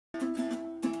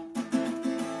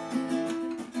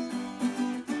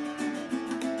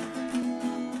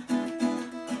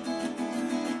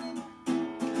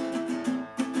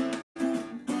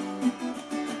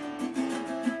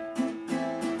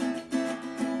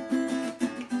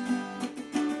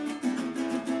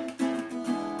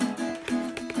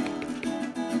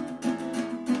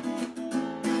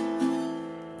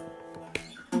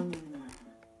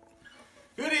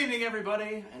evening,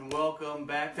 everybody, and welcome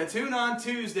back to Tune on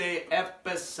Tuesday,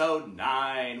 episode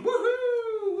 9.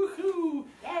 Woohoo! Woohoo!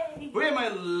 Yay! We have my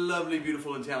lovely,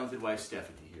 beautiful, and talented wife,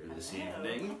 Stephanie, here this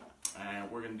evening.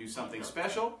 And we're going to do something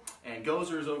special. And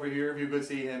Gozer's over here. If you could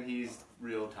see him, he's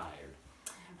real tired.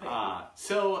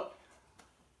 So,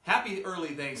 happy early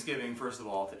Thanksgiving, first of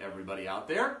all, to everybody out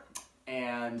there.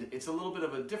 And it's a little bit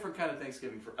of a different kind of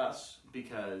Thanksgiving for us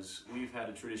because we've had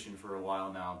a tradition for a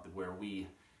while now where we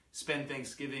spend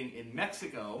Thanksgiving in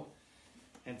Mexico,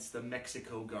 hence the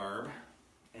Mexico garb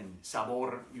and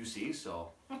sabor, you see.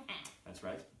 So that's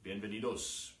right.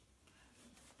 Bienvenidos,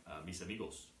 mis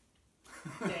amigos.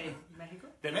 De Mexico?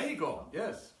 De Mexico,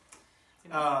 yes.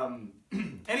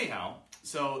 Anyhow,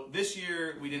 so this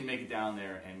year we didn't make it down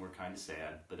there and we're kind of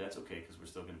sad, but that's okay because we're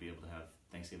still going to be able to have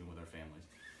Thanksgiving with our families.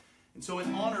 And so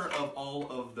in honor of all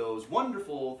of those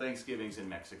wonderful Thanksgivings in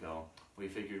Mexico, we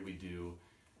figured we'd do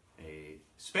a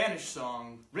Spanish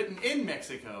song written in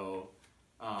Mexico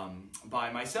by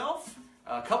myself,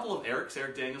 a couple of Erics,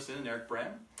 Eric Danielson and Eric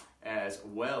Brand, as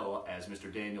well as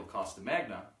Mr. Daniel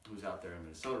Costamagna, who's out there in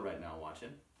Minnesota right now watching.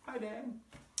 Hi, Dan.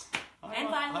 And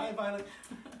Violet. Hi, Violet.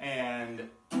 And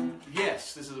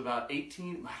yes, this is about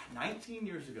 19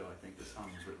 years ago, I think this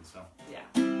song was written, so. Yeah.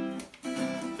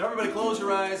 So everybody close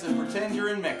your eyes and pretend you're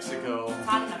in Mexico. It's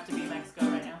hot enough to be in Mexico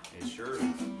right now. It sure is.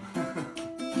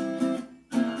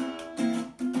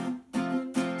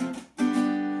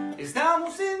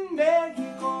 Estamos en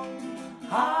México,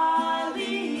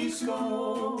 Jalisco,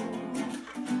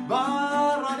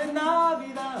 barra de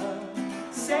Navidad,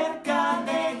 cerca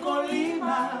de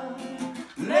Colima,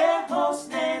 lejos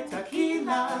de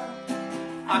Tequila.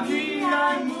 Aquí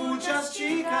hay muchas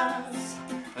chicas,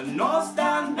 nos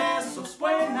dan besos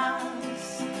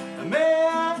buenas.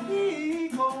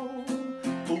 México,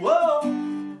 oh,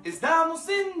 estamos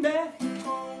en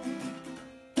México.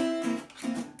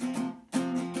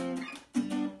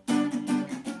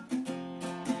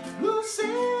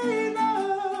 Lucina,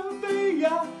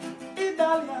 Bella,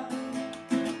 Italia.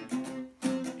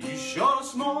 You showed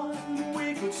us more than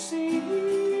we could see.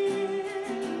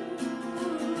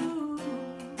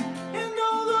 And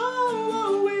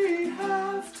although we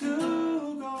have to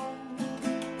go,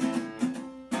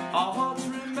 our hearts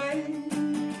remain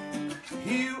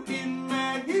here in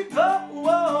Mexico.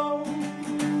 Whoa,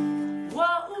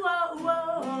 whoa, whoa, whoa,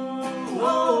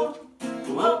 whoa,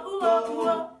 whoa, whoa.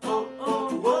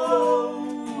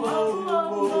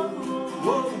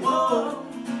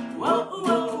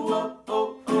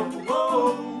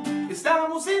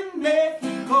 Estamos en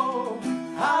México,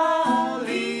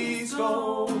 Jalisco,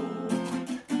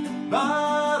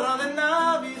 barra de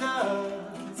Navidad,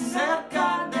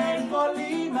 cerca de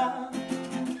Colima,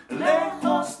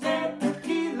 lejos de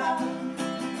Tequila.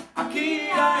 Aquí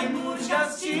hay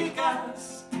muchas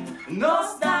chicas,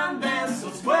 nos dan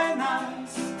besos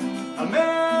buenas. A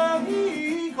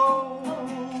México,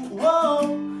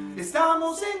 wow,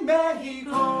 estamos en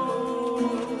México.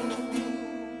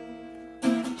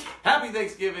 Happy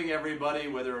Thanksgiving, everybody,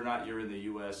 whether or not you're in the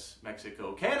U.S.,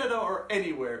 Mexico, Canada, or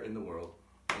anywhere in the world.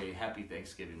 A happy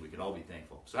Thanksgiving. We can all be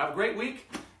thankful. So have a great week,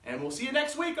 and we'll see you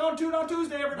next week on Tune on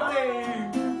Tuesday, everybody.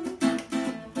 Bye.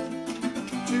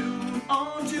 Tune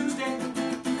on Tuesday.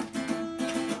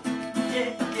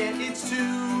 Yeah, it's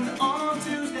Tune